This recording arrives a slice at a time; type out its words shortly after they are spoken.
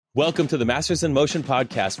Welcome to the Masters in Motion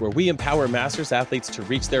podcast, where we empower masters athletes to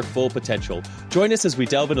reach their full potential. Join us as we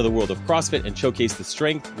delve into the world of CrossFit and showcase the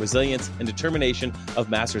strength, resilience, and determination of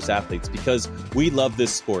masters athletes, because we love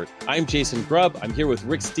this sport. I'm Jason Grubb. I'm here with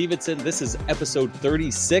Rick Stevenson. This is episode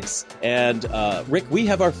 36. And Rick, we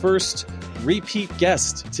have our first repeat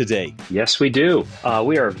guest today. Yes, we do.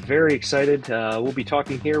 We are very excited. We'll be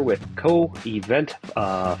talking here with co-event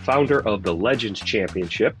founder of the Legends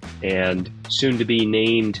Championship and soon to be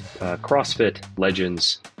named CrossFit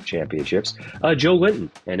Legends Championships, Joe Linton.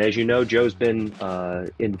 And as you know, Joe's been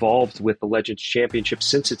involved with the Legends Championship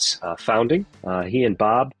since its founding. He and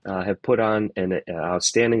Bob have put on an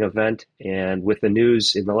outstanding event, and with the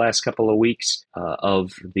news in the last couple of weeks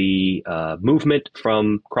of the movement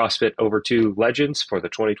from CrossFit over to Legends for the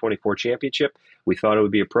 2024 championship, we thought it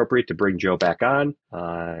would be appropriate to bring Joe back on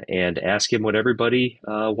and ask him what everybody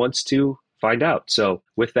wants to find out. So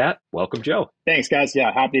with that, welcome, Joe. Thanks, guys.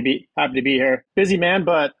 Yeah, happy to be here. Busy man,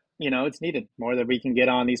 but it's needed. More that we can get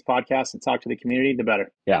on these podcasts and talk to the community, the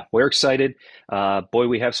better. Yeah, we're excited. Boy,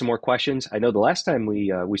 we have some more questions. I know the last time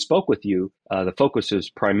we spoke with you, the focus was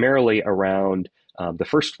primarily around the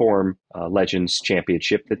First Form Legends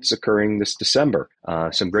Championship that's occurring this December.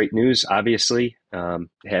 Some great news, obviously,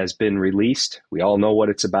 has been released. We all know what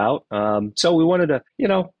it's about. So we wanted to,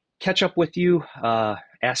 catch up with you,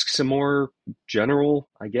 ask some more general,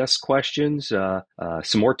 questions.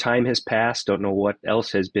 Some more time has passed. Don't know what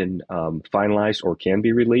else has been finalized or can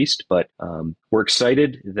be released, but we're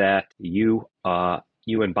excited that you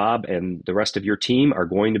and Bob and the rest of your team are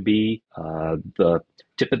going to be the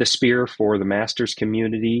tip of the spear for the Masters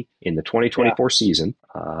community in the 2024 season.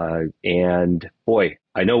 And boy,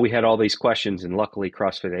 I know we had all these questions, and luckily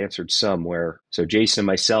CrossFit answered some so Jason,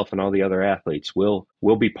 myself, and all the other athletes will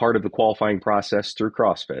be part of the qualifying process through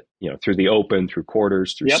CrossFit, through the open, through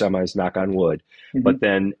quarters, through semis, knock on wood. Mm-hmm. But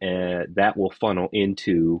then that will funnel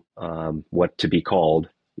into what to be called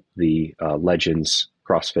the Legends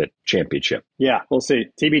CrossFit Championship. Yeah, we'll see.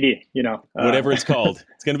 TBD, whatever it's called.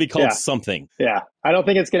 It's going to be called something. Yeah. I don't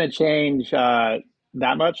think it's going to change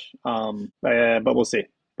that much, but we'll see.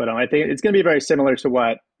 But I think it's going to be very similar to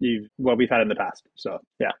what we've had in the past. So,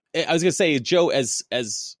 yeah. I was going to say, Joe, as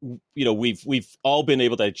we've all been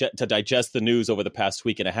able to digest the news over the past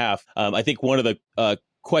week and a half. I think one of the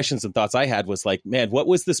questions and thoughts I had was like, man, what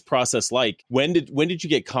was this process like? When did you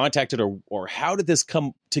get contacted, or how did this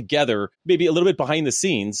come together? Maybe a little bit behind the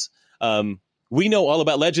scenes. We know all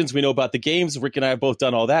about Legends. We know about the games. Rick and I have both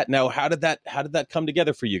done all that. Now, how did that come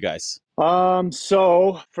together for you guys?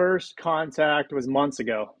 So first contact was months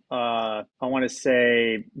ago. I want to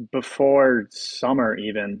say before summer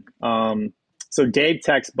even. So Dave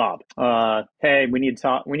texts Bob, hey, we need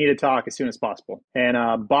to talk as soon as possible.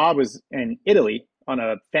 And Bob was in Italy on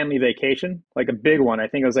a family vacation, like a big one. I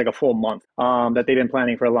think it was like a full month that they've been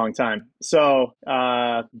planning for a long time. So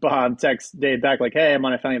Bob texts Dave back like, hey, I'm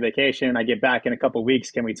on a family vacation. I get back in a couple of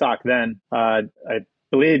weeks. Can we talk then? I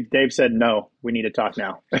believe Dave said, no, we need to talk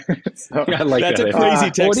now. So, yeah, that's a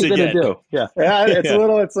crazy text what are you to get. Do? Yeah. It's a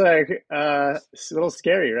little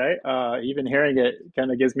scary, right? Even hearing it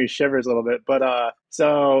kind of gives me shivers a little bit. But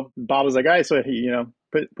so Bob was like, all right, so he,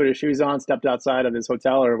 put his shoes on, stepped outside of his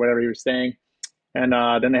hotel or whatever he was staying. And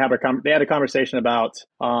then they had a conversation about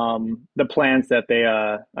the plans that they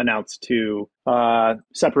announced to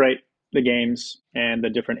separate the games and the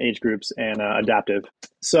different age groups and adaptive.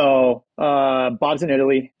 So Bob's in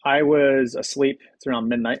Italy. I was asleep. It's around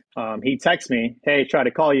midnight. He texts me, hey, try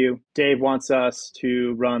to call you. Dave wants us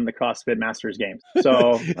to run the CrossFit Masters games.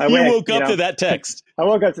 So I woke up to that text. I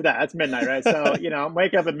woke up to that. That's midnight, right? So,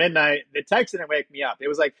 wake up at midnight. The text didn't wake me up. It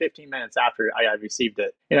was like 15 minutes after I received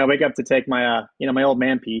it. Wake up to take my, my old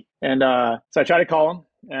man pee. And so I tried to call him.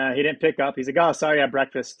 He didn't pick up. He's like, oh, sorry, I had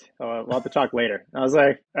breakfast. We'll have to talk later. I was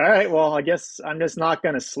like, all right, well, I guess I'm just not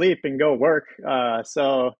going to sleep and go work.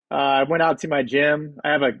 So I went out to my gym.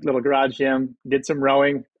 I have a little garage gym, did some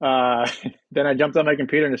rowing. Then I jumped on my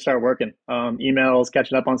computer and just started working, emails,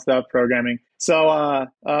 catching up on stuff, programming. So,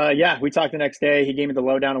 we talked the next day. He gave me the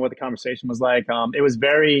lowdown of what the conversation was like. It was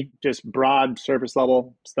very just broad surface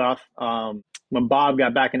level stuff. When Bob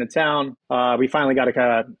got back into town, we finally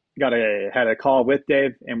had a call with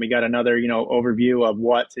Dave, and we got another, overview of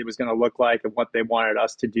what it was going to look like and what they wanted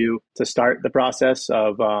us to do to start the process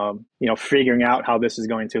of, figuring out how this is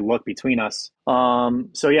going to look between us.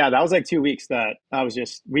 That was like 2 weeks that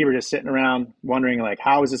we were just sitting around wondering like,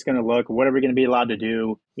 how is this going to look? What are we going to be allowed to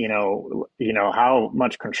do? How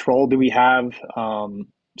much control do we have?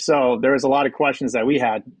 So there was a lot of questions that we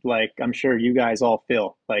had, like I'm sure you guys all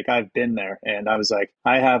feel like I've been there, and I was like,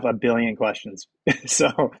 I have a billion questions.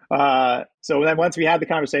 So then once we had the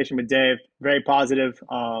conversation with Dave, very positive.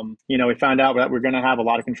 We found out that we're going to have a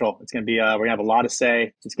lot of control. It's going to be, we're going to have a lot of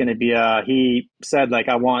say. It's going to be, he said, like,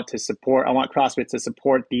 I want CrossFit to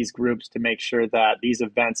support these groups to make sure that these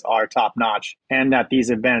events are top notch and that these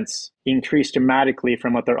events increase dramatically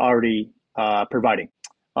from what they're already providing.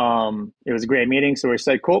 It was a great meeting. So we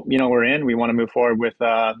said, cool, we're in, we want to move forward with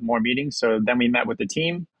more meetings. So then we met with the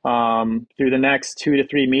team. Through the next 2 to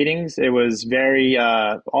 3 meetings, it was very,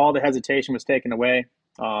 all the hesitation was taken away.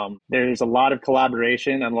 There's a lot of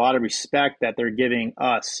collaboration and a lot of respect that they're giving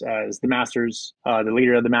us as the Masters, the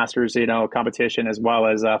leader of the Masters, competition, as well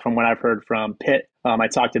as from what I've heard from Pitt. I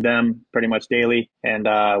talk to them pretty much daily, and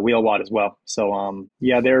Wheelwad as well. So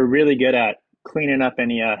they're really good at cleaning up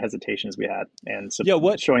any hesitations we had and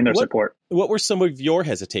showing their support. What were some of your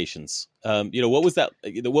hesitations? What was that?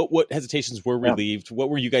 What hesitations were relieved? Yeah.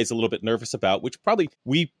 What were you guys a little bit nervous about? Which probably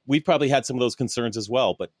we probably had some of those concerns as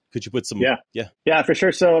well. But could you put some? Yeah, for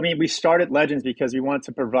sure. So we started Legends because we wanted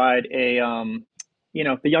to provide a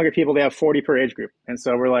the younger people, they have 40 per age group, and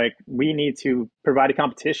so we're like, we need to provide a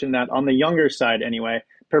competition that on the younger side anyway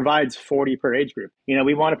provides 40 per age group.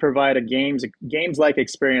 We want to provide a games-like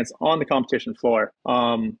experience on the competition floor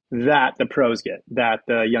that the pros get, that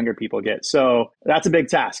the younger people get. So that's a big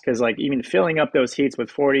task because even filling up those heats with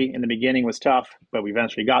 40 in the beginning was tough, but we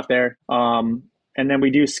eventually got there. And then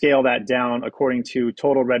we do scale that down according to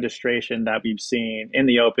total registration that we've seen in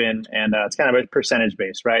the open. And it's kind of a percentage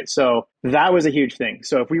base, right? So that was a huge thing.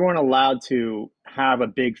 So if we weren't allowed to have a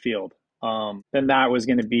big field, then that was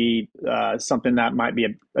going to be something that might be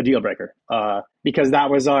a deal breaker because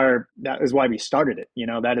that is why we started it.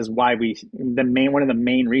 That is why one of the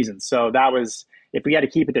main reasons. So that was, if we had to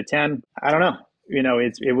keep it to 10, I don't know.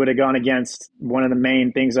 It would have gone against one of the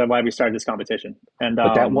main things of why we started this competition. And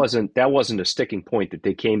but that wasn't a sticking point that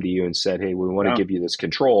they came to you and said, hey, we want to give you this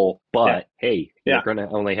control, but hey, you're going to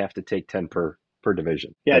only have to take 10 per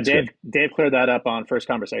division. Yeah, Dave cleared that up on first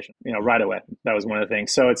conversation, right away. That was one of the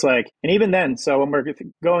things. So it's like, and even then, so when we're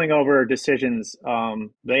going over decisions,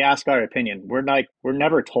 they ask our opinion. We're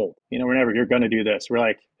never told, you're going to do this. We're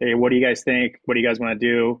like, hey, what do you guys think? What do you guys want to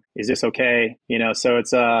do? Is this okay? So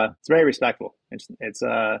it's very respectful. It's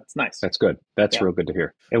nice. That's good. That's real good to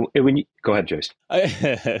hear. And when you go ahead, Joyce.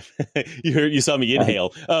 You saw me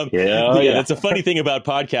inhale. Yeah. That's a funny thing about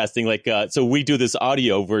podcasting. So we do this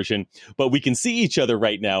audio version, but we can see each other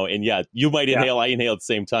right now. And you might inhale, I inhale at the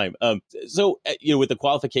same time. With the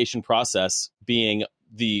qualification process being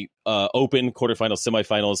the open, quarterfinals,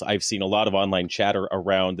 semifinals, I've seen a lot of online chatter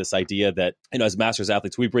around this idea that, as Masters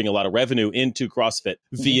athletes, we bring a lot of revenue into CrossFit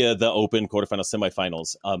via the open, quarterfinals,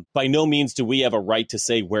 semifinals. By no means do we have a right to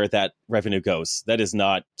say where that revenue goes. It's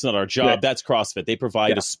not our job. Right. That's CrossFit. They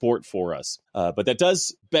provide a sport for us. But that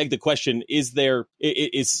does beg the question, is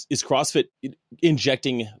CrossFit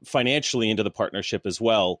injecting financially into the partnership as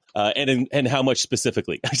well? And how much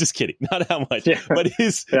specifically? I'm just kidding. Not how much, but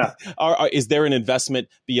is there an investment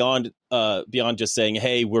beyond just saying,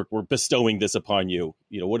 hey, we're bestowing this upon you?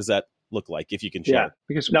 What does that look like, if you can share?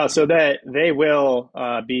 So that they will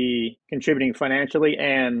be contributing financially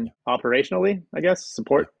and operationally, I guess,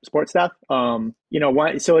 support staff.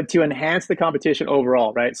 So to enhance the competition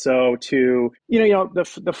overall, right? So to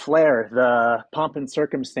the flair, the pomp and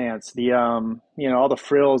circumstance, the all the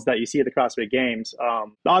frills that you see at the CrossFit Games.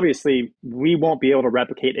 Obviously, we won't be able to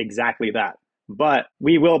replicate exactly that. But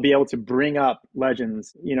we will be able to bring up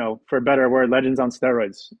Legends, for a better word, Legends on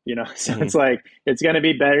steroids, so it's like, it's going to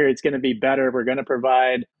be better. It's going to be better. We're going to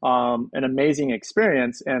provide an amazing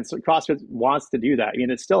experience. And so CrossFit wants to do that.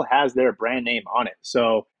 It still has their brand name on it.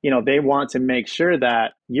 So, they want to make sure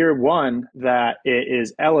that year one, that it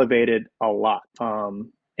is elevated a lot.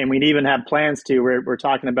 And we'd even have plans to, we're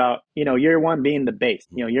talking about, year one being the base,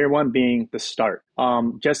 year one being the start.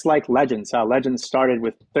 Just like Legends, how Legends started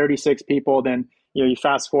with 36 people. Then, you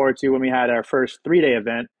fast forward to when we had our first 3-day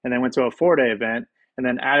event and then went to a 4-day event and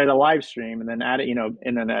then added a live stream and then added,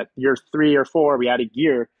 and then at year 3 or 4, we added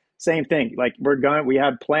gear. Same thing. Like we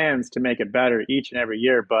have plans to make it better each and every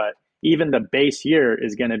year, but even the base year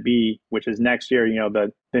is going to be, which is next year,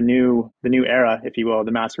 the new era, if you will,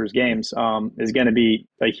 the Masters Games, is going to be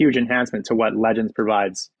a huge enhancement to what Legends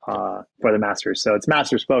provides for the Masters. So it's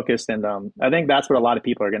Masters focused, and I think that's what a lot of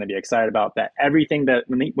people are going to be excited about. That everything that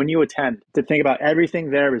when you attend, to think about everything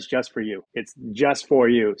there is just for you. It's just for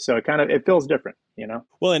you. So it feels different,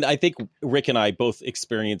 Well, and I think Rick and I both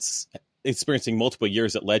experiencing multiple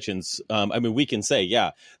years at Legends. We can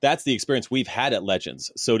say, that's the experience we've had at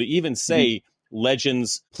Legends. So to even say,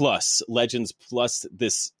 Legends plus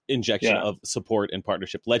this injection of support and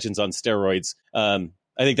partnership, Legends on steroids.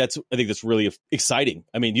 I think that's really exciting.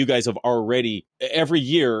 I mean, you guys have already, every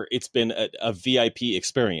year it's been a VIP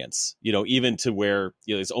experience, even to where,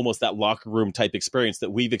 it's almost that locker room type experience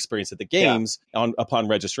that we've experienced at the games upon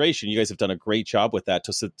registration. You guys have done a great job with that.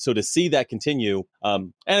 So to see that continue.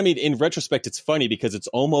 And I mean, in retrospect, it's funny because it's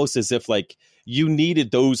almost as if like you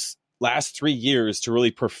needed those last 3 years to really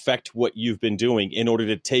perfect what you've been doing in order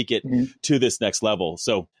to take it to this next level.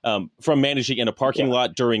 So from managing in a parking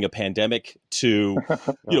lot during a pandemic to,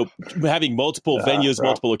 having multiple venues,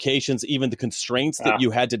 multiple locations, even the constraints that you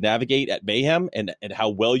had to navigate at Mayhem and how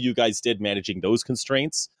well you guys did managing those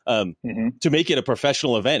constraints to make it a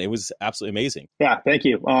professional event. It was absolutely amazing. Yeah, thank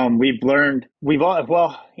you.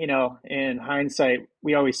 In hindsight,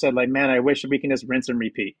 we always said like, man, I wish we can just rinse and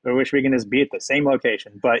repeat. I wish we can just be at the same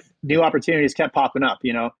location, but new opportunities kept popping up.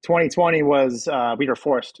 2020 was, we were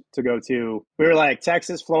forced to go to, we were like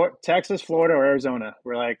Texas, Florida, or Arizona.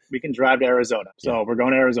 We're like, we can drive to Arizona. So we're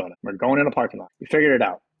going to Arizona. We're going in a parking lot. We figured it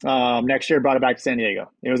out. Next year brought it back to San Diego.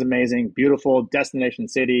 It was amazing, beautiful destination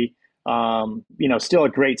city. Still a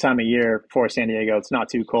great time of year for San Diego. It's not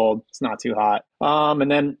too cold. It's not too hot. And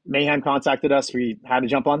then Mayhem contacted us. We had to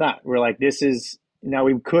jump on that. We're like, we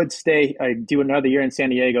could stay, do another year in San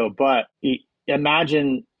Diego, but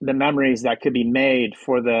imagine the memories that could be made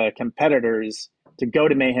for the competitors to go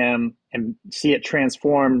to Mayhem and see it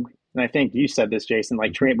transform. And I think you said this, Jason,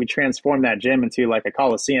 like we transformed that gym into like a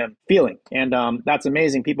Coliseum feeling. And that's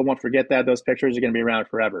amazing. People won't forget that. Those pictures are going to be around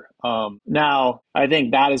forever. Now, I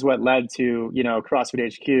think that is what led to,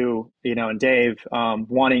 CrossFit HQ, and Dave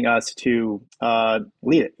wanting us to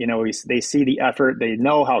lead it. They see the effort. They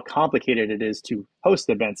know how complicated it is to host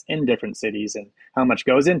events in different cities and how much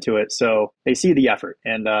goes into it. So they see the effort.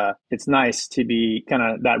 And it's nice to be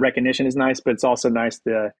that recognition is nice, but it's also nice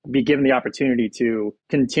to be given the opportunity to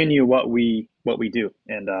continue what we do.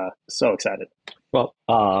 And so excited. Well,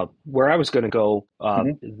 where I was going to go,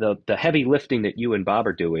 the heavy lifting that you and Bob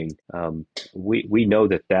are doing, we know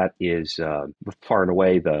that is far and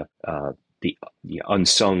away the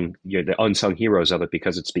unsung, the unsung heroes of it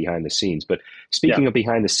because it's behind the scenes. But speaking of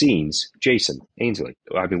behind the scenes, Jason Ainsley,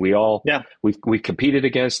 I mean, we've competed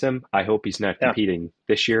against him. I hope he's not competing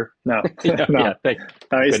this year. No, no.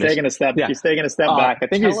 He's taking a step. Yeah. He's taking a step back. I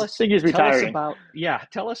think he's retiring.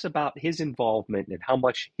 Tell us about his involvement and how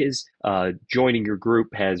much his joining your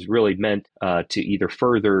group has really meant to either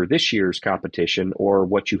further this year's competition or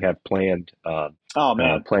what you have planned.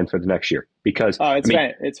 Planned for the next year. Because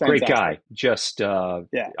it's great guy, just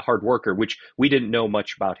hard worker, which we didn't know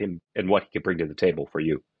much about him and what he could bring to the table for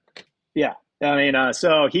you. Yeah. I mean,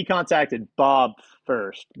 so he contacted Bob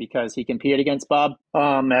first because he competed against Bob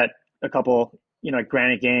at a couple,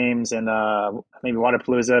 Granite Games and maybe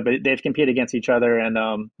Waterpalooza, but they've competed against each other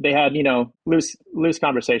and they had, loose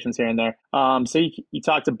conversations here and there. So he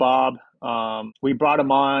talked to Bob. We brought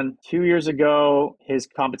him on 2 years ago, his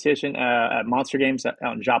competition at Monster Games out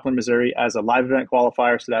in Joplin, Missouri as a live event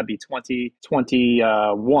qualifier. So that'd be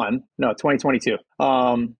 2022.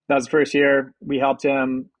 That was the first year. We helped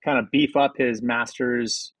him kind of beef up his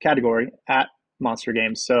masters category at Monster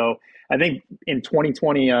Games. So I think in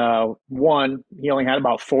 2021, he only had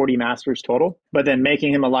about 40 masters total, but then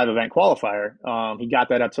making him a live event qualifier, he got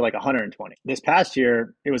that up to like 120. This past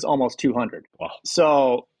year, it was almost 200. Wow.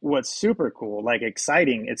 So what's super cool, like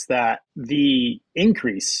exciting, it's that the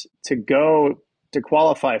increase to go to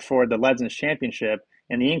qualify for the Legends Championship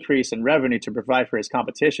and the increase in revenue to provide for his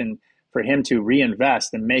competition, for him to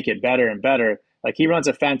reinvest and make it better and better. Like he runs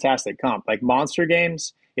a fantastic comp. Like Monster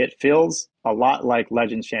Games, it feels a lot like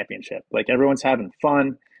Legends Championship. Like everyone's having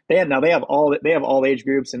fun. They have all age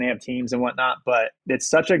groups and they have teams and whatnot, but it's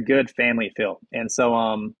such a good family feel. And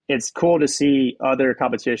so it's cool to see other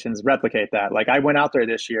competitions replicate that. Like I went out there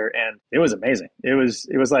this year and it was amazing. It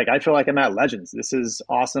was like I feel like I'm at Legends. This is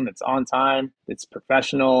awesome. It's on time. It's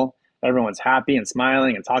professional. Everyone's happy and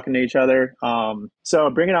smiling and talking to each other. So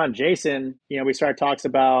bringing on Jason, we started talks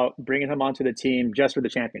about bringing him onto the team just for the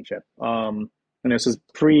championship. And this was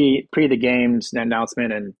pre the games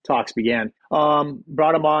announcement and talks began.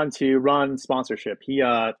 Brought him on to run sponsorship. He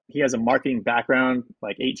has a marketing background,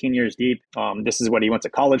 like 18 years deep. This is what he went to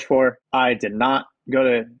college for. I did not go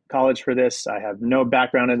to college for this. I have no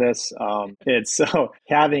background in this. So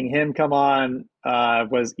having him come on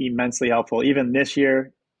was immensely helpful. Even this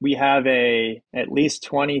year, we have at least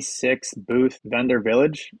 26 booth vendor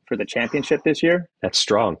village for the championship this year. That's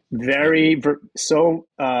strong. The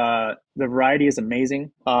variety is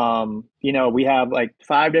amazing. We have like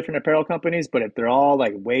 5 different apparel companies, but they're all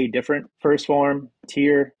like way different. First Form,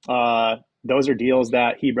 Tier, those are deals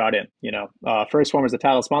that he brought in. First one was the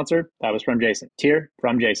title sponsor. That was from Jason. Tier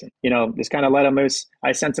from Jason. Just kind of let him loose.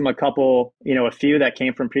 I sent him a couple, a few that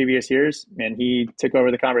came from previous years, and he took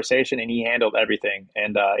over the conversation and he handled everything.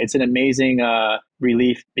 And it's an amazing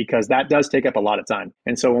relief, because that does take up a lot of time.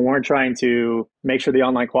 And so when we're trying to make sure the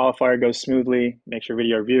online qualifier goes smoothly, make sure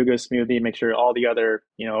video review goes smoothly, make sure all the other,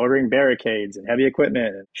 ordering barricades and heavy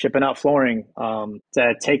equipment and shipping out flooring,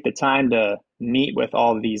 to take the time to meet with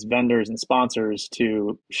all of these vendors and sponsors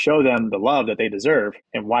to show them the love that they deserve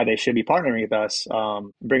and why they should be partnering with us,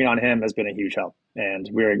 bringing on him has been a huge help. And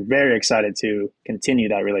we're very excited to continue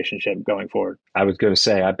that relationship going forward. I was going to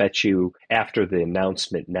say, I bet you after the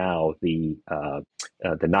announcement now, the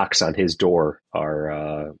knocks on his door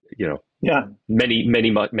are,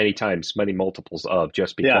 many times, many multiples of,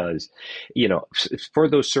 just because, for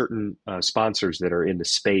those certain sponsors that are in the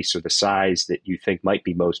space or the size that you think might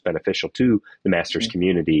be most beneficial to the Masters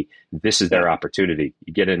community, this is their opportunity.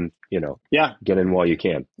 You get in, get in while you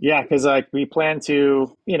can. Yeah, because we plan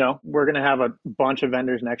to, we're going to have a bunch of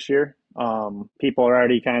vendors next year. People are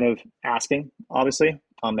already kind of asking, obviously.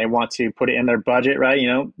 They want to put it in their budget, right?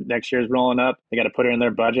 Next year's rolling up. They got to put it in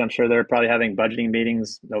their budget. I'm sure they're probably having budgeting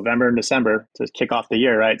meetings November and December to kick off the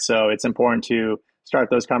year, right? So it's important to start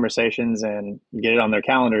those conversations and get it on their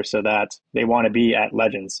calendar so that they want to be at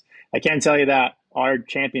Legends. I can tell you that our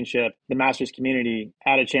championship, the Masters community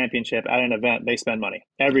at a championship, at an event, they spend money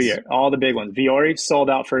every year. All the big ones. Viore sold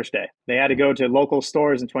out first day. They had to go to local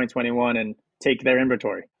stores in 2021 and take their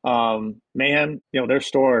inventory. Mayhem, their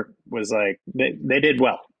store was like, they did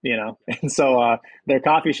well, and so their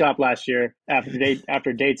coffee shop last year,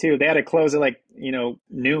 after day two, they had to close at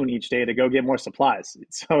noon each day to go get more supplies.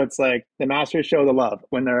 So it's like the Masters show the love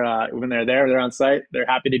when they're there, they're on site, they're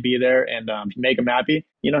happy to be there, and make them happy.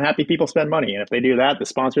 Happy people spend money, and if they do that, the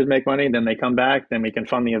sponsors make money, then they come back, then we can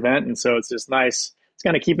fund the event, and so it's just nice. It's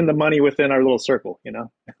kind of keeping the money within our little circle,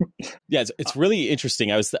 Yeah, it's really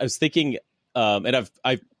interesting. I was thinking. And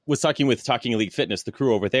I was talking with Talking Elite Fitness, the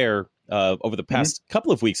crew over there, over the past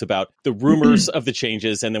couple of weeks about the rumors of the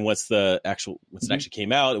changes, and then once it actually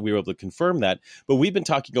came out, and we were able to confirm that. But we've been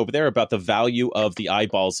talking over there about the value of the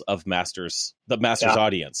eyeballs of the Masters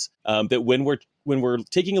audience. That when we're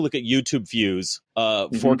taking a look at YouTube views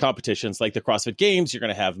for competitions like the CrossFit Games, you're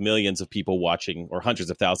going to have millions of people watching, or hundreds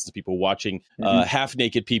of thousands of people watching half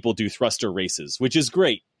naked people do thruster races, which is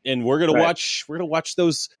great. And we're going to watch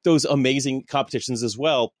those amazing competitions as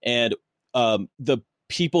well. And the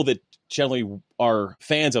people that generally are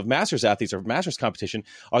fans of Masters athletes or Masters competition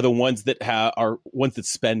are the ones that are ones that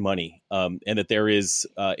spend money. And that there is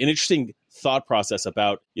an interesting thought process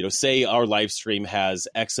about, say our live stream has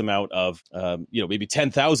X amount of, maybe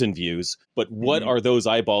 10,000 views, but what are those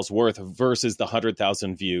eyeballs worth versus the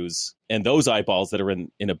 100,000 views and those eyeballs that are in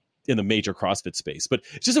the major CrossFit space? But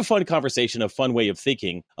it's just a fun conversation, a fun way of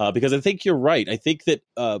thinking, because I think you're right. I think that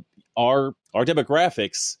our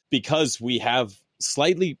demographics, because we have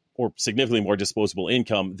slightly or significantly more disposable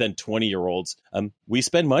income than 20-year-olds, we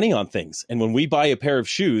spend money on things. And when we buy a pair of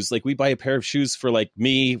shoes, we buy a pair of shoes for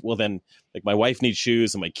me, well then my wife needs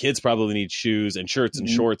shoes and my kids probably need shoes and shirts and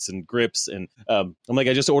shorts and grips. And I'm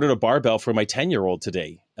I just ordered a barbell for my 10-year-old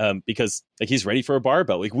today because he's ready for a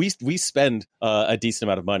barbell. We spend a decent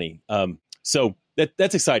amount of money. So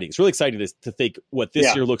that's exciting. It's really exciting to think what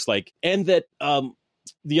this year looks like. And that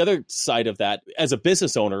the other side of that, as a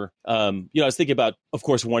business owner, I was thinking about, of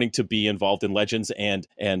course, wanting to be involved in Legends and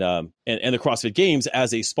the CrossFit Games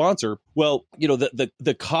as a sponsor. Well,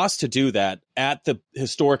 the cost to do that at the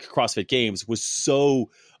historic CrossFit Games was so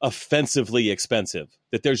offensively expensive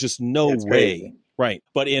that there's just no way. Crazy. Right.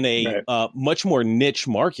 But in a much more niche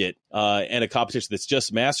market and a competition that's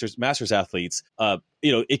just masters athletes,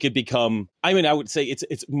 it could become, I would say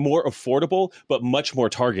it's more affordable, but much more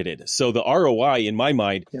targeted. So the ROI in my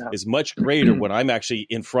mind is much greater when I'm actually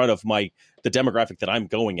in front of the demographic that I'm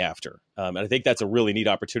going after. And I think that's a really neat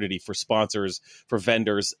opportunity for sponsors, for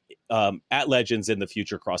vendors at Legends in the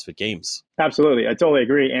future CrossFit Games. Absolutely. I totally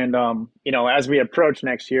agree. And, as we approach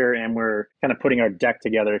next year and we're kind of putting our deck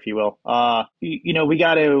together, if you will, we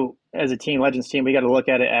got to, as a team, Legends team, we got to look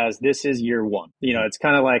at it as this is year one. It's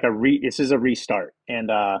kind of like this is a restart, and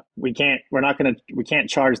we can't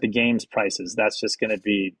charge the games prices. That's just going to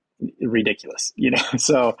be ridiculous,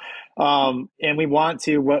 So, and we want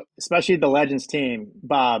to, especially the Legends team,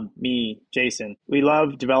 Bob, me, Jason, we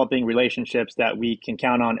love developing relationships that we can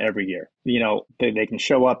count on every year. They can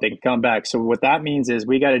show up, they can come back. So what that means is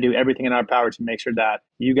we got to do everything in our power to make sure that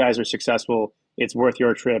you guys are successful. it's worth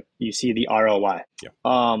your trip. You see the ROI.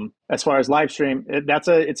 Yeah. As far as live stream,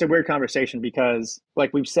 it's a weird conversation because,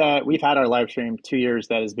 like we've said, we've had our live stream 2 years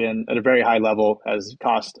that has been at a very high level, has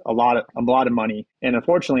cost a lot of money, and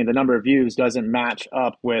unfortunately, the number of views doesn't match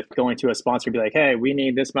up with going to a sponsor and be like, hey, we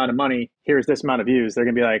need this amount of money. Here's this amount of views. They're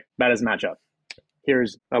gonna be like, that doesn't match up.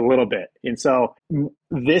 Here's a little bit. And so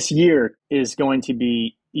this year is going to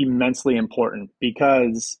be immensely important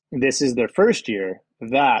because this is the first year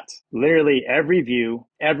that literally every view,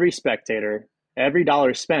 every spectator, every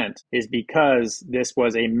dollar spent is because this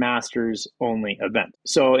was a masters only event.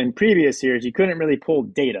 So in previous years, you couldn't really pull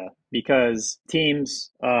data because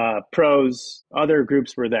teams, pros, other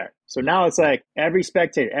groups were there. So now it's like every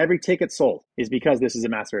spectator, every ticket sold is because this is a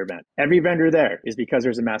master event. Every vendor there is because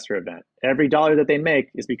there's a master event. Every dollar that they make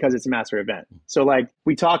is because it's a master event. So like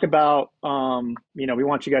we talk about, we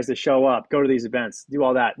want you guys to show up, go to these events, do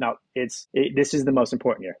all that. Now this is the most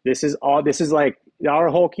important year. This is like our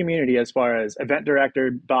whole community as far as event director,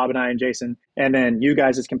 Bob and I and Jason, and then you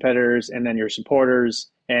guys as competitors, and then your supporters.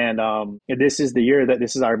 And this is the year that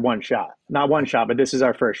this is our one shot. Not one shot, but this is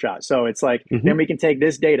our first shot. So it's like, then we can take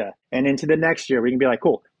this data and into the next year, we can be like,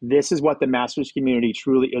 cool, this is what the Masters community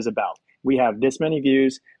truly is about. We have this many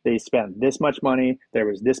views. They spent this much money. There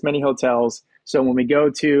was this many hotels. So when we go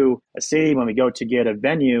to a city, when we go to get a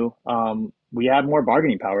venue, we have more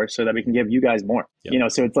bargaining power so that we can give you guys more.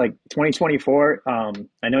 Yep. So it's like 2024.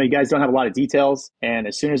 I know you guys don't have a lot of details, and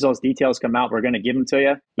as soon as those details come out, we're going to give them to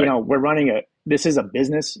you. Right. We're running this is a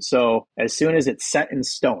business. So as soon as it's set in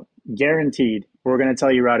stone, guaranteed, we're going to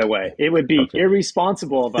tell you right away. It would be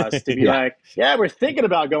irresponsible of us to be like, yeah, we're thinking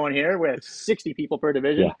about going here with 60 people per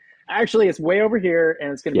division. Yeah. Actually, it's way over here,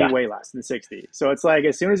 and it's going to be way less than 60. So it's like,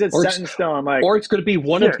 as soon as it's set in stone, I'm like... Or it's going to be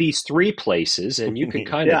one of these 3 places, and you can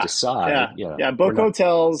kind of decide. Book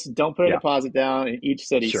hotels, don't put a deposit down in each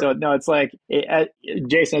city. Sure. So, no, it's like,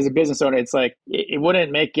 Jason, as a business owner, it's like, it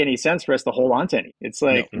wouldn't make any sense for us to hold on to any. It's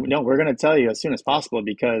like, no, we're going to tell you as soon as possible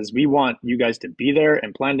because we want you guys to be there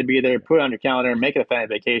and plan to be there, put it on your calendar, make it a family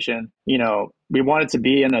vacation. We want it to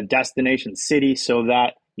be in a destination city so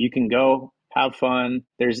that you can go have fun.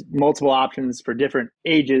 There's multiple options for different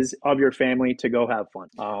ages of your family to go have fun.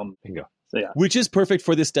 Bingo. So, yeah. Which is perfect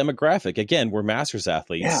for this demographic. Again, we're masters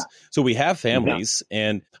athletes. Yeah. So we have families. Yeah.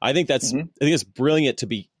 And I think I think it's brilliant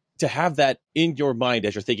to have that in your mind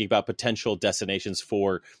as you're thinking about potential destinations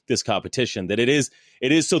for this competition, that it is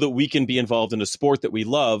so that we can be involved in a sport that we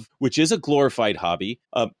love, which is a glorified hobby.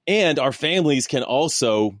 And our families can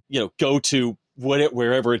also, go to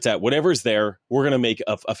wherever it's at, whatever's there, we're going to make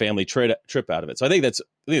a family trip out of it. So I think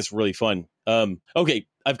it's really fun. Okay.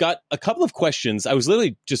 I've got a couple of questions. I was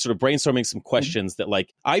literally just sort of brainstorming some questions that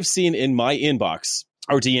I've seen in my inbox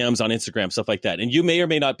or DMs on Instagram, stuff like that. And you may or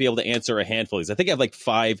may not be able to answer a handful of these. I think I have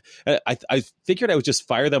 5. I figured I would just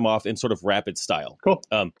fire them off in sort of rapid style. Cool.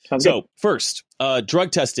 So first,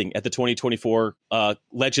 drug testing at the 2024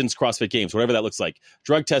 Legends CrossFit Games, whatever that looks like.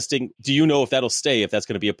 Drug testing, do you know if that'll stay, if that's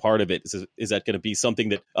going to be a part of it? Is that going to be something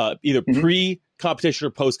that either pre-competition or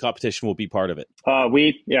post-competition will be part of it?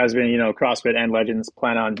 We, as been, CrossFit and Legends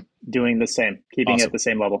plan on doing the same, keeping it at the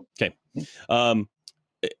same level. Okay.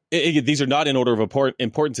 These are not in order of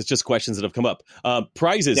importance. It's just questions that have come up.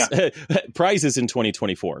 Prizes, prizes in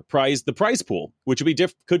 2024. The prize pool, which would be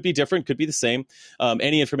could be different, could be the same.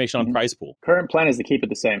 Any information on prize pool? Current plan is to keep it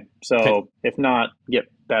the same. So if not,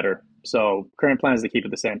 get better. So current plan is to keep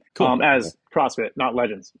it the same. Cool. As CrossFit, not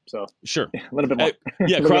Legends. So sure, a little bit more.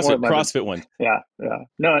 CrossFit one. Yeah.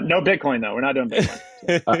 No Bitcoin though. We're not doing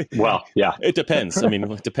Bitcoin. It depends. I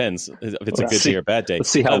mean, it depends if it's a good day or a bad day. Let's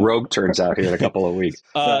see how Rogue turns out here in a couple of weeks.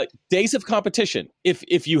 Days of competition.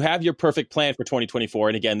 If you have your perfect plan for 2024,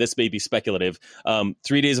 and again, this may be speculative.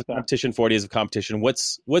 3 days of competition, 4 days of competition.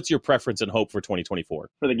 What's your preference and hope for 2024?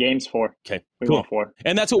 For the games, 4. Okay, we want 4.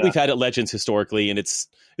 And that's what we've had at Legends historically, and it's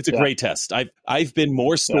a great test. I've been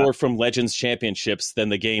more sore from Legends championships than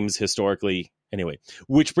the games historically. Anyway,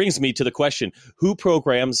 which brings me to the question: who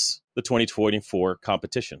programs the 2024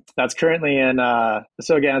 competition? That's currently in.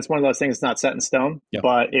 So again, it's one of those things that's not set in stone,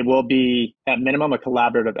 but it will be at minimum a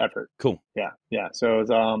collaborative effort. Cool. Yeah.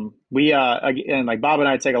 So we again, like Bob and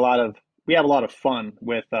I we have a lot of fun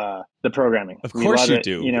with the programming. Of course you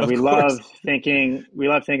do. We love thinking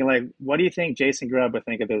like, what do you think Jason Grubb would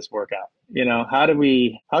think of this workout? How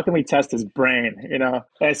can we test his brain?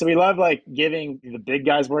 And so we love giving the big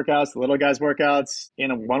guys workouts, the little guys workouts.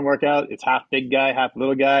 In one workout, it's half big guy, half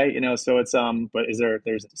little guy. So it's but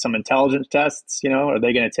there's some intelligence tests. Are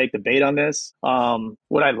they going to take the bait on this?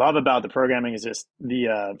 What I love about the programming is just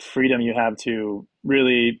the freedom you have to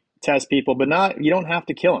really test people, but you don't have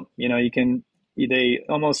to kill them.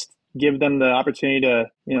 give them the opportunity to,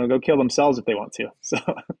 go kill themselves if they want to. So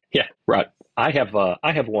yeah, right. I have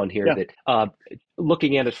one here yeah. that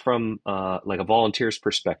looking at it from like a volunteer's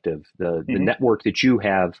perspective, the Mm-hmm. network that you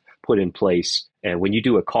have put in place, and when you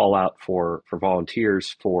do a call out for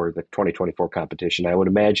volunteers for the 2024 competition, I would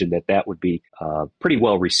imagine that would be pretty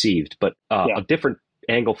well received. But Yeah. a different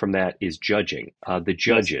angle from that is judging. The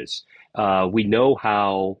judges, yes. We know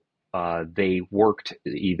how they worked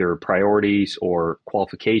either priorities or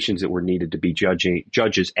qualifications that were needed to be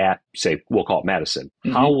judges at, say, we'll call it Madison.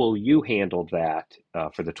 Mm-hmm. How will you handle that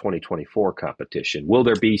for the 2024 competition? Will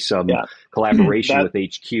there be some collaboration with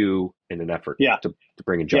HQ in an effort to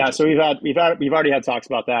bring in judges? Yeah, so we've already had talks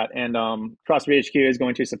about that, and CrossFit HQ is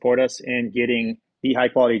going to support us in getting the high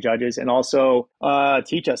quality judges, and also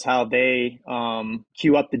teach us how they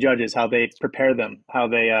queue up the judges, how they prepare them, how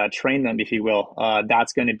they train them, if you will.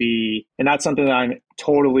 That's going to be, and that's something that I'm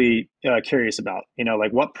totally curious about.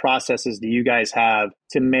 Like, what processes do you guys have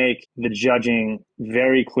to make the judging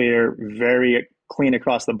very clear, very clean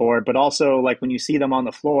across the board, but also, like, when you see them on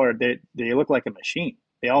the floor, they look like a machine.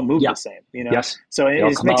 They all move the same, Yes. So it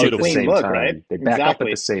just makes a clean look, time. right? They back up at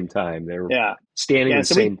the same time. They're standing in the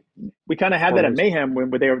so same. We kind of had that at Mayhem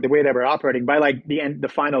when the way they were operating by like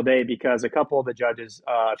the final day, because a couple of the judges,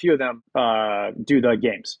 a few of them do the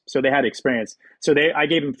games, so they had experience. So I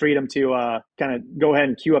gave them freedom to kind of go ahead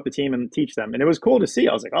and queue up the team and teach them, and it was cool to see.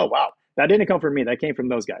 I was like, oh wow, that didn't come from me. That came from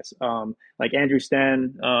those guys, like Andrew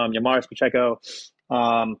Sten, Yamaris Pacheco,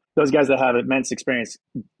 those guys that have immense experience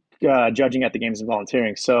judging at the games and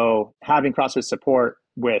volunteering. So having CrossFit support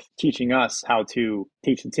with teaching us how to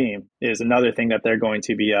teach the team is another thing that they're going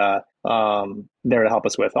to be there to help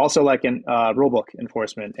us with. Also, like in rulebook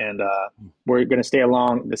enforcement, and we're going to stay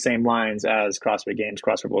along the same lines as CrossFit Games,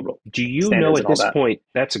 CrossFit Rulebook. Do you know at this point,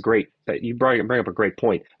 that's a great, you bring up a great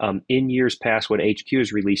point. In years past, when HQ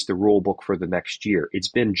has released the rulebook for the next year, it's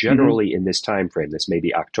been generally in this time frame, this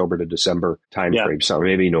maybe October to December time frame, so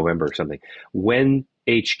maybe November or something. When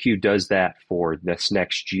HQ does that for this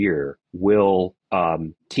next year, will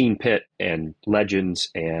Team Pit and Legends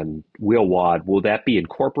and Wheel Wad, will that be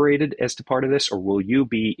incorporated as to part of this, or will you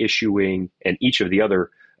be issuing, and each of the other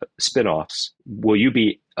spinoffs, will you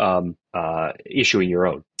be issuing your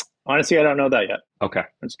own? Honestly, I don't know that yet. Okay.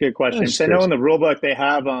 That's a good question. So I know in the rule book, they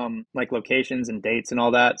have like locations and dates and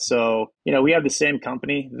all that. So, we have the same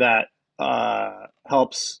company that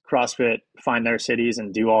helps CrossFit find their cities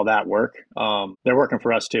and do all that work. They're working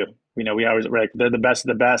for us too. We always, they're the best of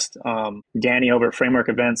the best. Danny over at Framework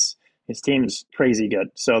Events, his team's crazy good.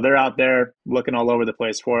 So they're out there looking all over the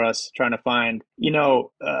place for us, trying to find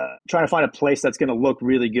a place that's going to look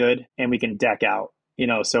really good and we can deck out.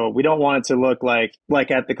 So we don't want it to look like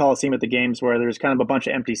at the Coliseum at the games where there's kind of a bunch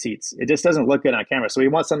of empty seats. It just doesn't look good on camera. So we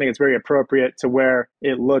want something that's very appropriate to where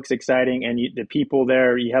it looks exciting, and the people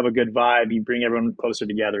there, you have a good vibe, you bring everyone closer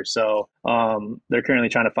together. So they're currently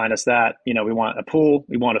trying to find us that. We want a pool,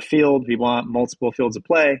 we want a field, we want multiple fields of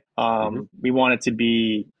play. We want it to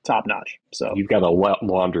be top notch. So you've got a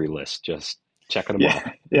laundry list, just checking them off.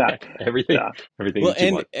 Yeah. Everything. Well,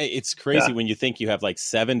 and it's crazy when you think you have like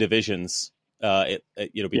 7 divisions.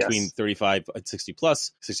 Between 35 and 60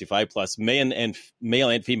 plus, 65 plus, male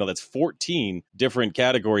and female. That's 14 different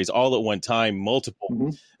categories all at one time, multiple. Mm-hmm.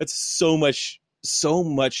 That's so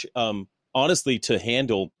much, honestly, to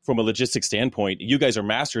handle from a logistics standpoint. You guys are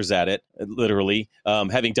masters at it, literally,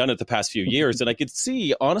 having done it the past few years. And I could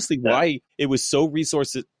see, honestly, why it was so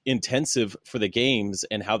resource intensive for the games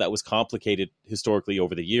and how that was complicated historically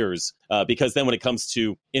over the years. Because then when it comes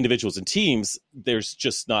to individuals and teams, there's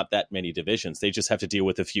just not that many divisions. They just have to deal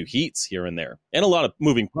with a few heats here and there and a lot of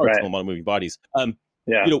moving parts, and a lot of moving bodies. To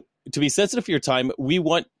be sensitive for your time, we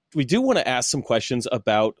do want to ask some questions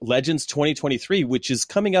about Legends 2023, which is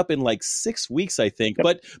coming up in like 6 weeks, I think. Yep.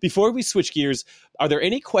 But before we switch gears, are there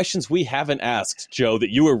any questions we haven't asked, Joe, that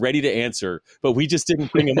you were ready to answer, but we just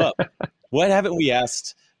didn't bring them up? What haven't we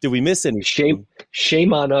asked? Did we miss any?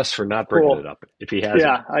 Shame on us for not bringing it up if he hasn't.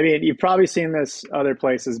 Yeah, I mean, you've probably seen this other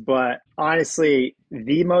places, but honestly,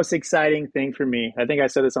 the most exciting thing for me, I think I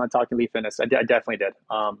said this on Talking Leaf Fitness. I definitely did.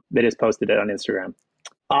 They just posted it on Instagram.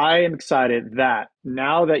 I am excited that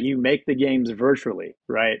now that you make the games virtually,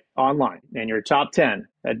 right, online, and you're top 10,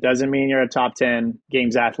 that doesn't mean you're a top 10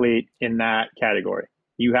 games athlete in that category.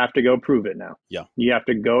 You have to go prove it now. Yeah. You have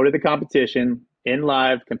to go to the competition in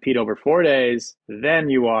live, compete over 4 days, then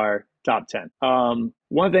you are top 10.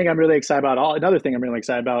 One thing I'm really excited about, another thing I'm really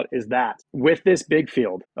excited about is that with this big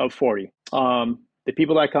field of 40, the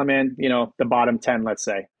people that come in, the bottom 10, let's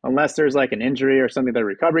say, unless there's like an injury or something they're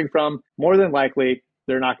recovering from, more than likely,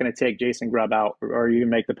 they're not going to take Jason Grubb out or even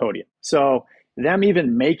make the podium. So them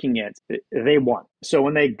even making it, they won. So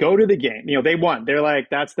when they go to the game, they won. They're like,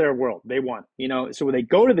 that's their world. They won, So when they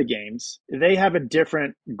go to the games, they have a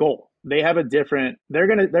different goal. They have a different, they're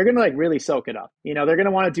going to like really soak it up. They're going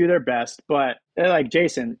to want to do their best, but they're like,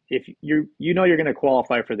 Jason, if you're going to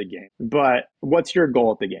qualify for the game, but what's your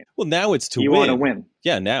goal at the game? Well, now it's to win. You want to win.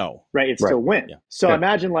 Yeah, now. Right. It's to win. Yeah. So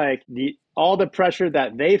imagine like all the pressure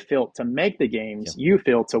that they felt to make the games, you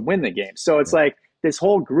feel to win the game. So it's like this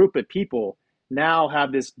whole group of people now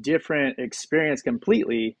have this different experience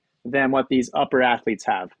completely than what these upper athletes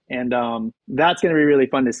have. And that's going to be really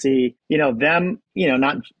fun to see, them,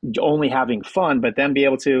 not only having fun, but them be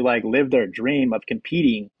able to like live their dream of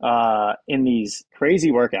competing in these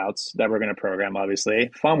crazy workouts that we're going to program,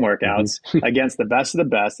 obviously, fun workouts against the best of the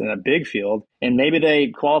best in a big field. And maybe they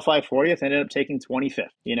qualify 40th, ended up taking 25th.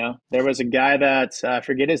 There was a guy that, I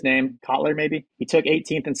forget his name, Kotler maybe, he took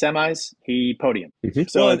 18th in semis, he podiumed.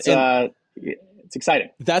 So it's exciting.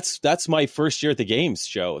 That's my first year at the games,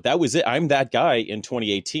 Joe. That was it. I'm that guy in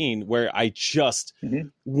 2018 where I just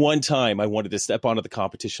one time I wanted to step onto the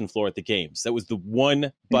competition floor at the games. That was the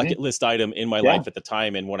one bucket list item in my life at the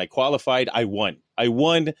time. And when I qualified, I won. I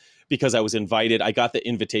won because I was invited. I got the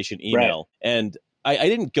invitation email and I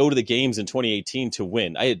didn't go to the games in 2018 to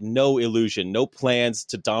win. I had no illusion, no plans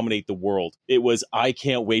to dominate the world. It was, I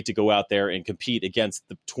can't wait to go out there and compete against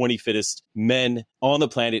the 20 fittest men on the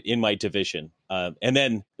planet in my division. And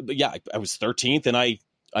then, I was 13th and I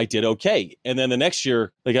did okay. And then the next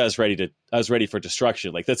year, like I was ready for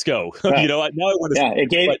destruction. Like, let's go. Right. Now I want to. Yeah,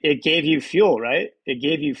 it gave you fuel, right? It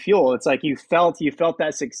gave you fuel. It's like you felt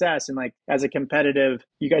that success, and like as a competitive,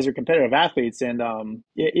 you guys are competitive athletes, and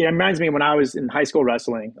it reminds me when I was in high school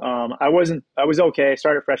wrestling. I was okay. I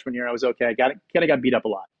started freshman year, I was okay. I kind of got beat up a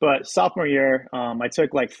lot, but sophomore year, I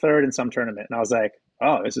took like third in some tournament, and I was like,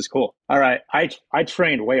 oh, this is cool. All right, I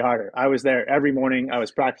trained way harder. I was there every morning. I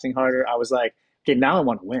was practicing harder. I was like, okay, now I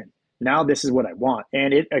want to win. Now this is what I want.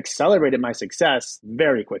 And it accelerated my success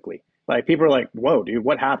very quickly. Like people are like, whoa, dude,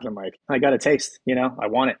 what happened? I'm like, I got a taste, I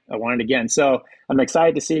want it. I want it again. So I'm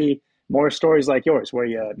excited to see more stories like yours where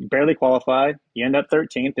you barely qualify, you end up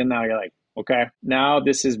 13th, and now you're like, okay, now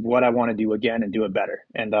this is what I want to do again and do it better.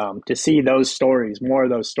 And to see those stories, more of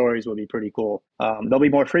those stories will be pretty cool. They'll be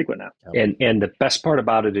more frequent now. And the best part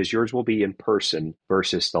about it is yours will be in person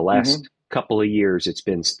versus the last couple of years. It's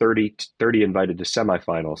been 30 invited to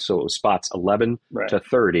semifinals. So it was spots 11 to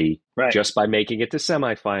 30 just by making it to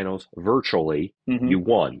semifinals virtually. You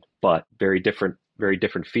won, but very different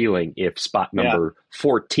feeling if spot number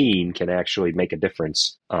 14 can actually make a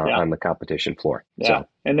difference on the competition floor. Yeah. So.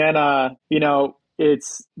 And then,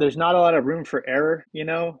 there's not a lot of room for error,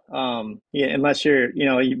 unless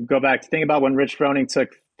you go back to think about when Rich Froning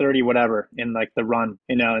took 30 whatever in like the run,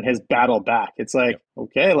 and his battle back. It's like,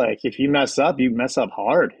 okay, like if you mess up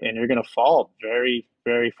hard and you're going to fall very,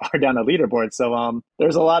 very far down the leaderboard. So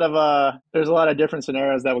there's a lot of different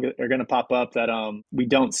scenarios that are going to pop up that we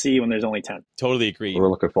don't see when there's only 10. Totally agree. We're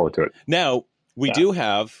looking forward to it. Now, we do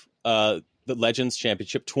have the Legends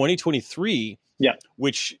Championship 2023. Yeah,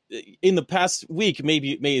 which in the past week,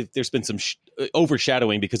 maybe there's been some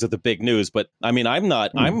overshadowing because of the big news. But I mean, I'm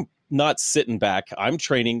not sitting back. I'm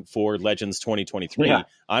training for Legends 2023. Yeah.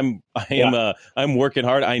 I'm working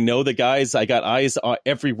hard. I know the guys. I got eyes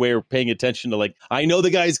everywhere paying attention to I know the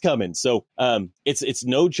guys coming. So it's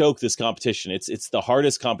no joke, this competition. It's the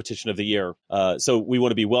hardest competition of the year. So we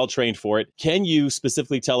want to be well trained for it. Can you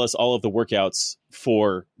specifically tell us all of the workouts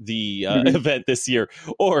for the event this year?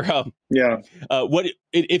 Or what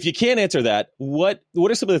if you can't answer that, what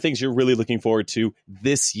are some of the things you're really looking forward to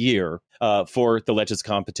this year for the Legends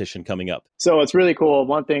competition coming up? So it's really cool.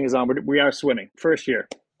 One thing is we are swimming first year.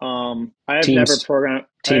 I have never programmed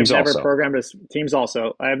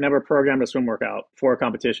a swim workout for a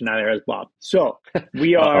competition neither has Bob. So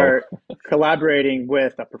we are collaborating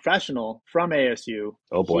with a professional from ASU.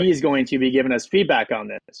 Oh boy. He's going to be giving us feedback on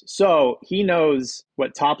this. So he knows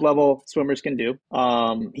what top level swimmers can do.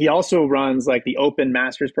 He also runs like the open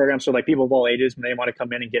masters program. So like people of all ages, when they want to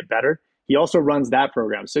come in and get better, he also runs that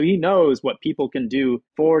program. So he knows what people can do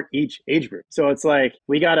for each age group. So it's like,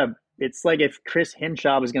 it's like if Chris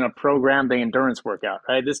Hinshaw was going to program the endurance workout,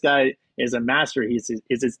 right? This guy is a master. Is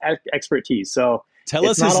his expertise. So tell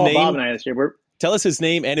us his name. Bob and I this year. Tell us his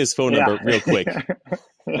name and his phone number real quick.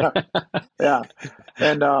 Yeah.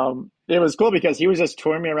 And it was cool because he was just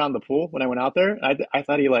touring me around the pool when I went out there. I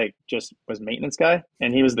thought he just was maintenance guy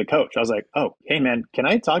and he was the coach. I was like, oh, hey man, can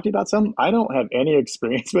I talk to you about something? I don't have any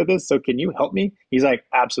experience with this. So can you help me? He's like,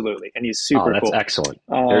 absolutely. And he's super cool. That's excellent.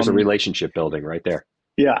 There's a relationship building right there.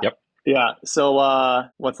 Yeah. Yep. Yeah. So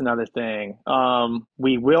what's another thing?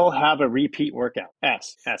 We will have a repeat workout. We're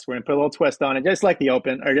gonna put a little twist on it, just like the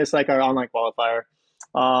open or just like our online qualifier.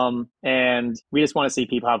 And we just want to see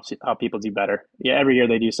people how people do better. Yeah, every year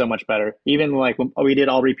they do so much better. Even like when we did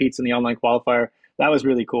all repeats in the online qualifier, that was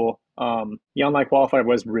really cool. The online qualifier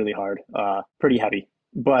was really hard, pretty heavy.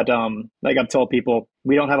 But like I've told people,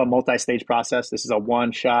 we don't have a multi-stage process. This is a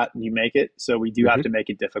one shot, you make it. So we do have to make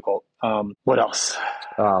it difficult. What else?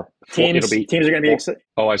 Teams are going to be excited.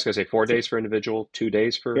 Oh, I was going to say 4 days for individual, 2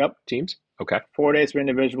 days for teams. Okay. 4 days for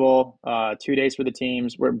individual, 2 days for the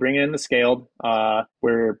teams. We're bringing in the scaled.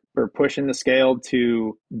 We're pushing the scaled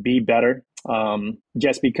to be better.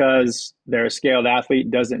 Just because they're a scaled athlete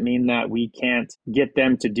doesn't mean that we can't get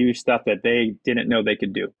them to do stuff that they didn't know they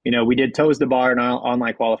could do. You know, we did toes to bar in our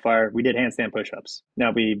online qualifier. We did handstand push-ups.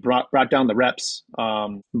 Now we brought down the reps,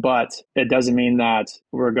 but it doesn't mean that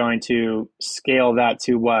we're going to scale that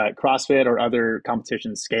to what CrossFit or other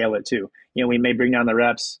competitions scale it to. You know, we may bring down the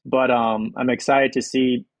reps, but I'm excited to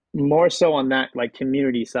see more so on that like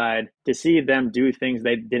community side to see them do things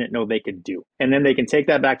they didn't know they could do. And then they can take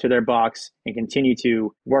that back to their box and continue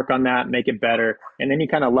to work on that, make it better. And then you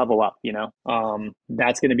kind of level up, you know,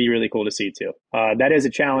 that's going to be really cool to see too. That is a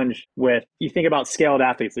challenge with, you think about scaled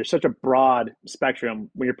athletes, there's such a broad spectrum.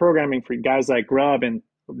 When you're programming for guys like Grubb and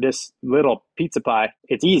this little pizza pie,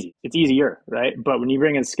 it's easier, right? But when you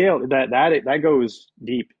bring in scale, that goes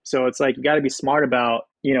deep. So it's like, you got to be smart about,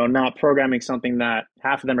 you know, not programming something that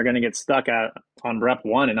half of them are going to get stuck at on rep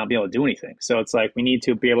one and not be able to do anything. So it's like, we need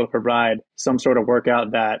to be able to provide some sort of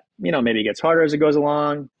workout that, you know, maybe gets harder as it goes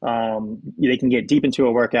along. They can get deep into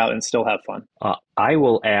a workout and still have fun. I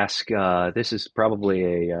will ask, this is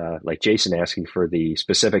probably like Jason asking for the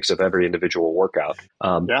specifics of every individual workout.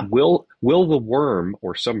 Will the worm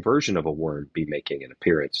or some version of a worm be making an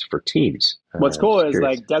appearance for teams? What's cool is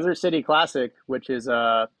like Desert City Classic, which is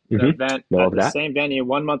an event at the same venue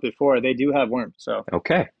 1 month before, they do have worms. So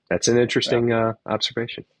okay, that's an interesting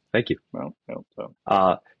observation. Thank you. Well,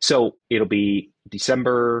 so it'll be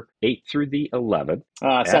December 8th through the 11th.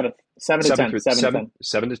 7th. 7 to 10.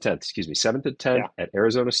 7 to 10th, excuse me. 7 to 10 at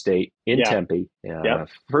Arizona State in Tempe.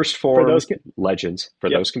 First for those legends for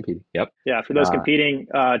those competing. Yep. Yeah, for those competing,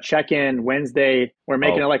 check in Wednesday. We're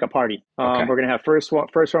making it like a party. We're going to have first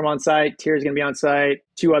form on site. Tier's going to be on site.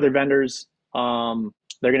 2 other vendors.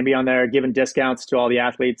 They're going to be on there giving discounts to all the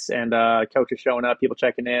athletes and coaches showing up, people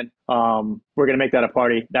checking in. We're going to make that a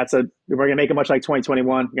party. We're going to make it much like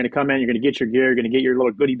 2021. You're going to come in, you're going to get your gear, you're going to get your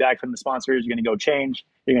little goodie bag from the sponsors. You're going to go change.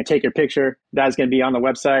 You're going to take your picture. That's going to be on the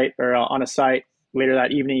website or on a site later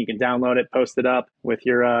that evening. You can download it, post it up with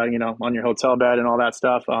your, on your hotel bed and all that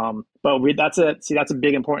stuff. But that's a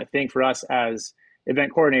big important thing for us as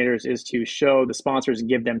event coordinators, is to show the sponsors and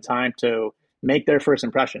give them time to make their first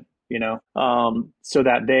impression. So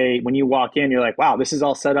that when you walk in, you're like, wow, this is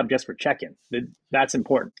all set up just for check-in. That's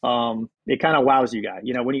important. It kind of wows you guys.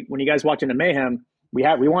 When you guys walked into Mayhem, we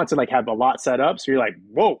want to like have a lot set up. So you're like,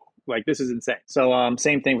 whoa, like this is insane. So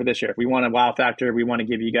same thing for this year. We want a wow factor. We want to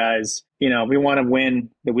give you guys, we want to win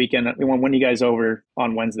the weekend. We want to win you guys over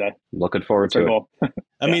on Wednesday. Looking forward to it.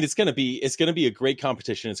 I mean, it's going to be a great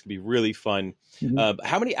competition. It's going to be really fun.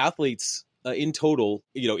 How many athletes in total,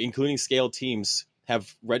 including scaled teams,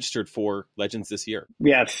 have registered for Legends this year?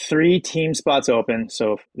 We have 3 team spots open.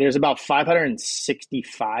 So there's about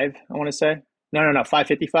 565, I want to say. No,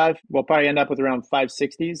 555. We'll probably end up with around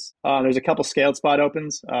 560s. There's a couple scaled spots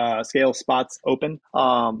open.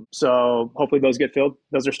 So hopefully those get filled.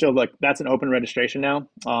 Those are still that's an open registration now.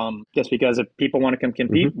 Just because if people want to come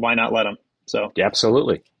compete, why not let them? So yeah,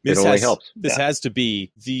 absolutely. It only helps. This has to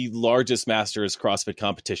be the largest Masters CrossFit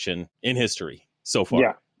competition in history so far.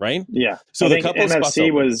 Yeah. Right? Yeah. So I think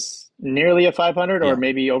MFC was nearly a 500 or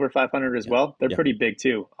maybe over 500 as well. They're pretty big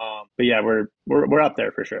too. But yeah, we're up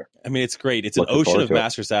there for sure. I mean, it's great. It's an ocean of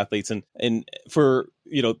Masters athletes. And for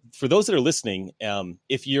those that are listening,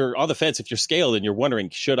 if you're on the fence, if you're scaled and you're wondering,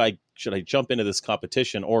 should I jump into this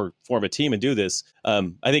competition or form a team and do this?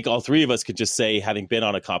 I think all 3 of us could just say, having been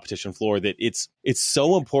on a competition floor, that it's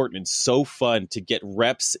so important and so fun to get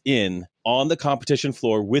reps in on the competition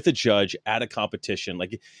floor with a judge at a competition.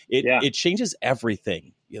 Like it changes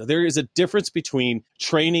everything. There is a difference between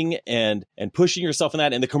training and pushing yourself in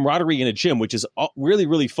that and the camaraderie in a gym, which is really,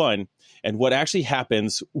 really fun. And what actually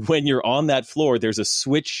happens when you're on that floor, there's a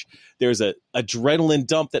switch, there's a adrenaline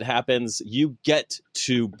dump that happens. You get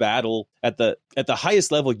to battle at the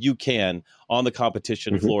highest level you can on the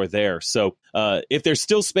competition floor there. So if there's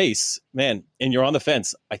still space, man, and you're on the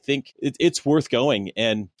fence, I think it's worth going.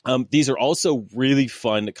 And these are also really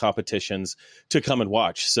fun competitions to come and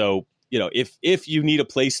watch. So if you need a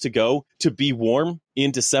place to go to be warm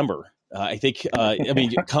in December, I think,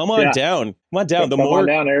 come on down. Come on down. Come on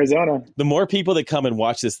down, Arizona. The more people that come and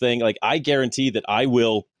watch this thing, like, I guarantee that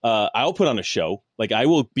I'll put on a show. Like, I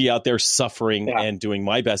will be out there suffering and doing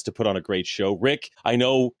my best to put on a great show. Rick, I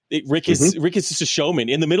know Rick is just a showman.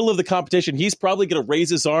 In the middle of the competition, he's probably going to raise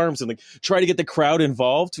his arms and try to get the crowd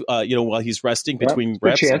involved, while he's resting between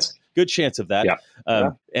reps. Good chance of that. Yeah.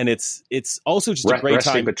 And it's also just a great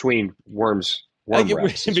time between worms.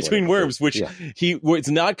 In between worms, which it's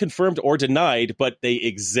not confirmed or denied, but they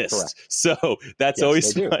exist. Correct. So that's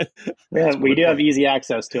always fun. Yeah, we do have easy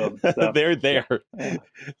access to them. So. They're there. Yeah.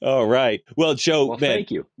 All right. Well, Joe, man,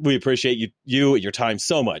 thank you. We appreciate you and your time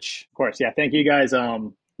so much. Of course. Yeah. Thank you guys.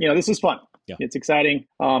 This is fun. Yeah. It's exciting.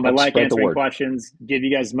 I like answering questions, give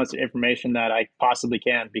you guys as much information that I possibly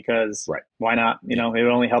can, because why not? It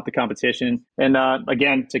would only help the competition. And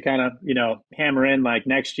again, to kind of, hammer in, like,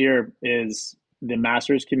 next year is the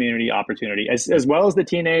Masters community opportunity, as well as the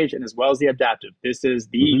teenage and as well as the adaptive. This is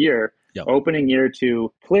the year, opening year,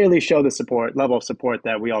 to clearly show the level of support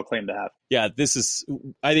that we all claim to have. Yeah,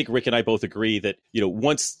 I think Rick and I both agree that,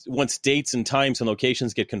 once dates and times and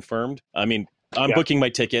locations get confirmed, I'm booking my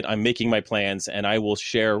ticket, I'm making my plans, and I will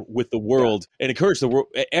share with the world and encourage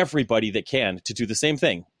everybody that can to do the same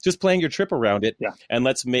thing. Just plan your trip around it, and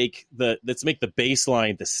let's make the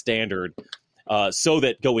baseline the standard, so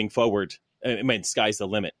that going forward, sky's the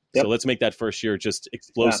limit. So let's make that first year just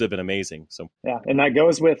explosive and amazing. So and that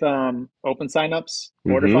goes with open signups,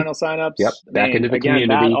 quarterfinal signups. Yep, back into the community,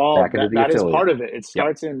 back into the affiliate. That is part of it. It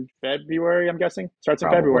starts in February, I'm guessing. Starts in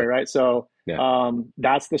February, right? So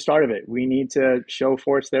that's the start of it. We need to show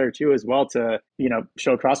force there too, as well, to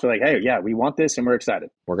show CrossFit, like, hey, we want this and we're excited.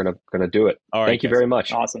 We're gonna do it. All right, thank you very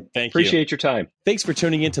much. Awesome. Appreciate your time. Thanks for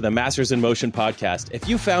tuning into the Masters in Motion podcast. If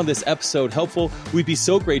you found this episode helpful, we'd be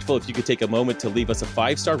so grateful if you could take a moment to leave us a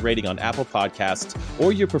 5-star rating on Apple Podcasts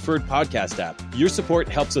or your preferred podcast app. Your support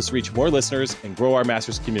helps us reach more listeners and grow our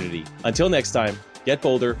Masters community. Until next time, get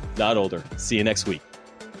bolder, not older. See you next week.